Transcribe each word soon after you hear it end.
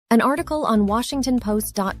An article on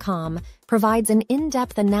WashingtonPost.com provides an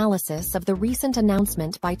in-depth analysis of the recent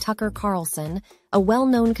announcement by Tucker Carlson, a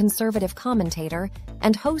well-known conservative commentator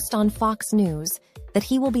and host on Fox News, that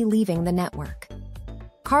he will be leaving the network.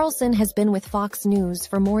 Carlson has been with Fox News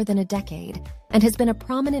for more than a decade and has been a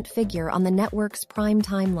prominent figure on the network's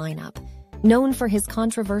primetime lineup, known for his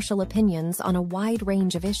controversial opinions on a wide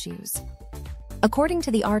range of issues. According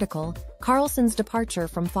to the article, Carlson's departure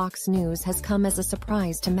from Fox News has come as a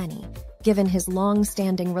surprise to many, given his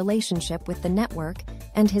long-standing relationship with the network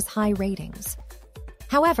and his high ratings.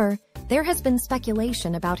 However, there has been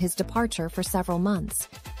speculation about his departure for several months,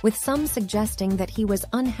 with some suggesting that he was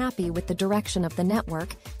unhappy with the direction of the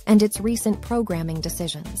network and its recent programming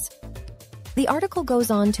decisions. The article goes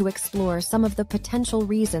on to explore some of the potential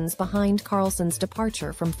reasons behind Carlson's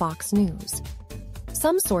departure from Fox News.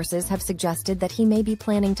 Some sources have suggested that he may be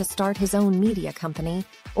planning to start his own media company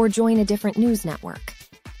or join a different news network.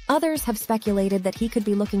 Others have speculated that he could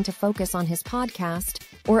be looking to focus on his podcast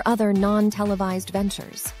or other non-televised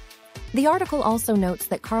ventures. The article also notes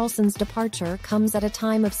that Carlson's departure comes at a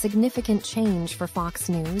time of significant change for Fox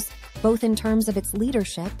News, both in terms of its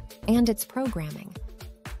leadership and its programming.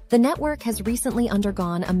 The network has recently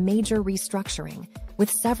undergone a major restructuring,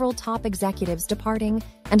 with several top executives departing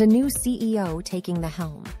and a new CEO taking the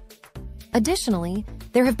helm. Additionally,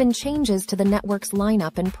 there have been changes to the network's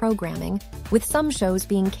lineup and programming, with some shows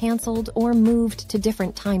being canceled or moved to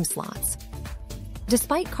different time slots.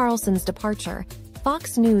 Despite Carlson's departure,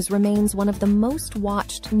 Fox News remains one of the most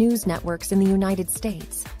watched news networks in the United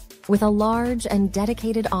States, with a large and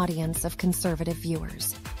dedicated audience of conservative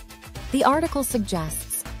viewers. The article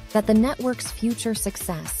suggests that the network's future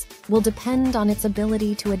success will depend on its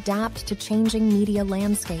ability to adapt to changing media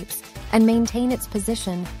landscapes and maintain its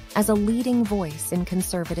position as a leading voice in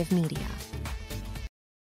conservative media.